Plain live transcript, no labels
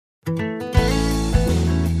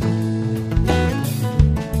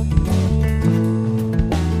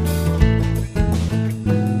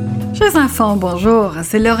Chers enfants, bonjour,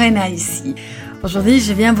 c'est Lorena ici. Aujourd'hui,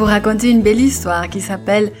 je viens vous raconter une belle histoire qui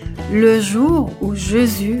s'appelle « Le jour où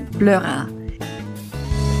Jésus pleura ».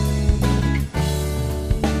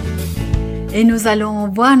 Et nous allons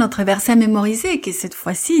voir notre verset mémorisé qui cette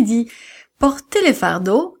fois-ci dit « Portez les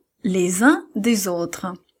fardeaux les uns des autres ».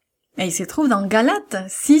 Et il se trouve dans Galates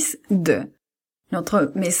 6, 2.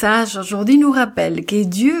 Notre message aujourd'hui nous rappelle que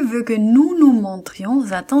Dieu veut que nous nous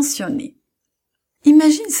montrions attentionnés.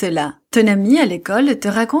 Imagine cela. Ton ami à l'école te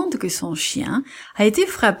raconte que son chien a été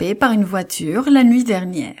frappé par une voiture la nuit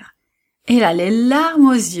dernière. Il a les larmes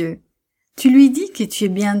aux yeux. Tu lui dis que tu es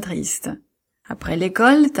bien triste. Après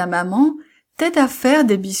l'école, ta maman t'aide à faire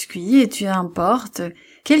des biscuits et tu emportes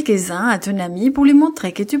quelques-uns à ton ami pour lui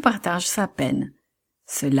montrer que tu partages sa peine.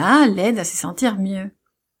 Cela l'aide à se sentir mieux.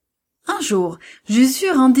 Un jour,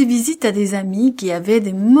 Jésus rendit visite à des amis qui avaient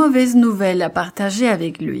des mauvaises nouvelles à partager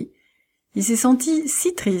avec lui. Il s'est senti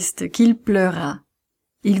si triste qu'il pleura.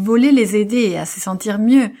 Il voulait les aider à se sentir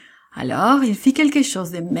mieux, alors il fit quelque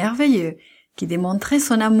chose de merveilleux qui démontrait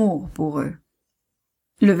son amour pour eux.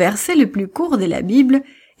 Le verset le plus court de la Bible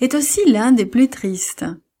est aussi l'un des plus tristes.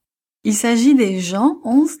 Il s'agit de Jean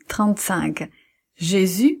 11, 35.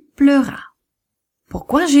 Jésus pleura.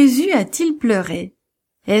 Pourquoi Jésus a-t-il pleuré?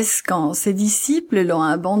 Est-ce quand ses disciples l'ont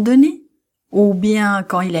abandonné? Ou bien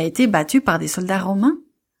quand il a été battu par des soldats romains?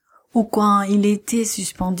 Ou quand il était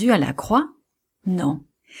suspendu à la croix? Non.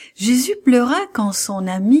 Jésus pleura quand son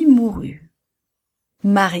ami mourut.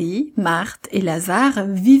 Marie, Marthe et Lazare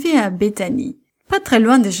vivaient à Béthanie, pas très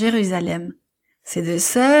loin de Jérusalem. Ses deux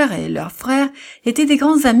sœurs et leurs frères étaient des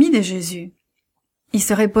grands amis de Jésus. Il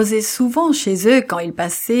se reposait souvent chez eux quand il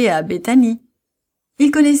passait à Béthanie.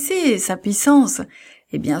 Il connaissait sa puissance,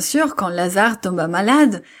 et bien sûr, quand Lazare tomba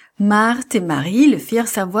malade, Marthe et Marie le firent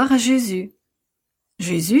savoir à Jésus.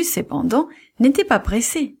 Jésus, cependant, n'était pas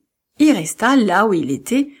pressé. Il resta là où il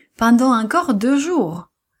était pendant encore 2 jours.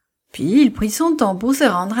 Puis il prit son temps pour se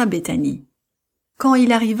rendre à Béthanie. Quand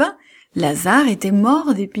il arriva, Lazare était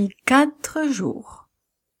mort depuis 4 jours.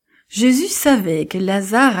 Jésus savait que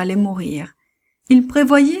Lazare allait mourir. Il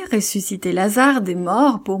prévoyait ressusciter Lazare des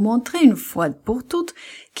morts pour montrer une fois pour toutes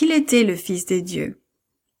qu'il était le Fils de Dieu.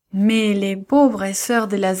 Mais les pauvres sœurs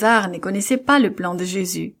de Lazare ne connaissaient pas le plan de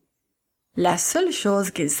Jésus. La seule chose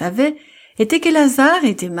qu'elles savaient était que Lazare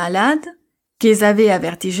était malade, qu'elles avaient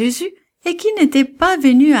averti Jésus et qu'il n'était pas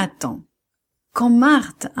venu à temps. Quand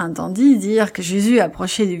Marthe entendit dire que Jésus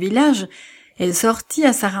approchait du village, elle sortit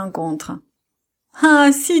à sa rencontre. «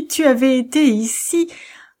 Ah, si tu avais été ici,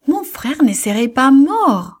 mon frère ne serait pas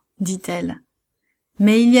mort, » dit-elle.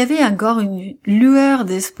 Mais il y avait encore une lueur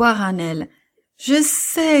d'espoir en elle. « Je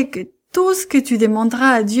sais que tout ce que tu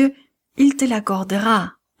demanderas à Dieu, il te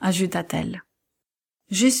l'accordera. » ajouta-t-elle. «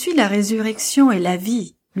 Je suis la résurrection et la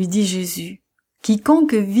vie, » lui dit Jésus. «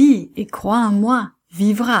 Quiconque vit et croit en moi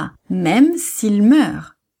vivra, même s'il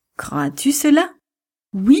meurt. Crois-tu cela? »«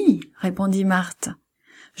 Oui, » répondit Marthe.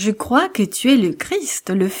 « Je crois que tu es le Christ,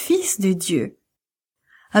 le Fils de Dieu. »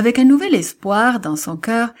 Avec un nouvel espoir dans son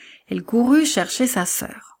cœur, elle courut chercher sa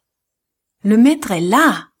sœur. « Le maître est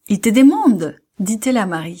là, il te demande, » dit-elle à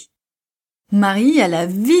Marie. Marie alla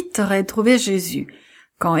vite retrouver Jésus.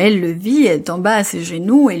 Quand elle le vit, elle tomba à ses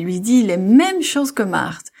genoux et lui dit les mêmes choses que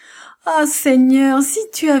Marthe. « Ah, Seigneur, si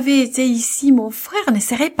tu avais été ici, mon frère ne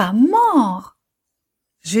serait pas mort. »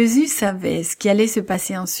 Jésus savait ce qui allait se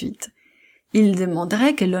passer ensuite. Il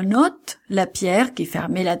demanderait que l'on ôte la pierre qui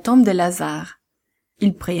fermait la tombe de Lazare.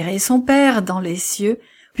 Il prierait son Père dans les cieux,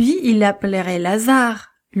 puis il appellerait Lazare,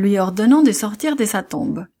 lui ordonnant de sortir de sa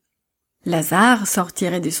tombe. Lazare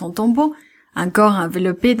sortirait de son tombeau, encore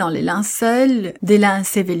enveloppé dans les linceuls de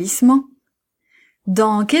l'ensevelissement.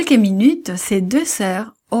 Dans quelques minutes, ses 2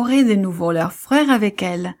 sœurs auraient de nouveau leur frère avec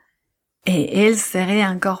elles, et elles seraient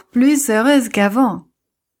encore plus heureuses qu'avant.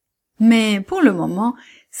 Mais pour le moment,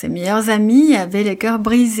 ses meilleures amies avaient le cœur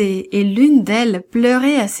brisé et l'une d'elles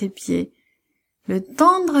pleurait à ses pieds. Le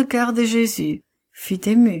tendre cœur de Jésus fut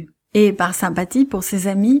ému, et par sympathie pour ses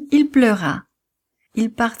amis, il pleura.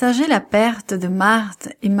 Il partageait la perte de Marthe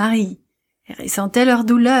et Marie. Il ressentait leur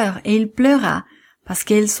douleur et il pleura parce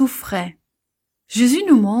qu'elles souffraient. Jésus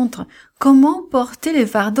nous montre comment porter les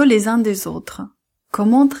fardeaux les uns des autres,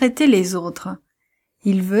 comment traiter les autres.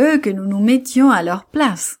 Il veut que nous nous mettions à leur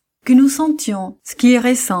place, que nous sentions ce qu'ils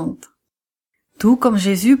ressentent. Tout comme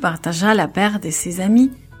Jésus partagea la perte de ses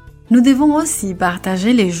amis, nous devons aussi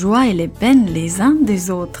partager les joies et les peines les uns des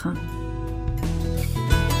autres.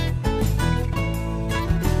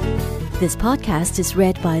 This podcast is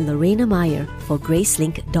read by Lorena Meyer for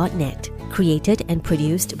Gracelink.net. Created and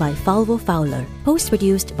produced by Falvo Fowler.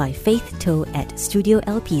 Post-produced by Faith Toe at Studio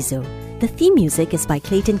El Piso. The theme music is by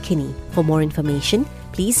Clayton Kinney. For more information,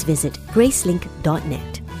 please visit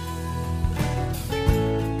gracelink.net.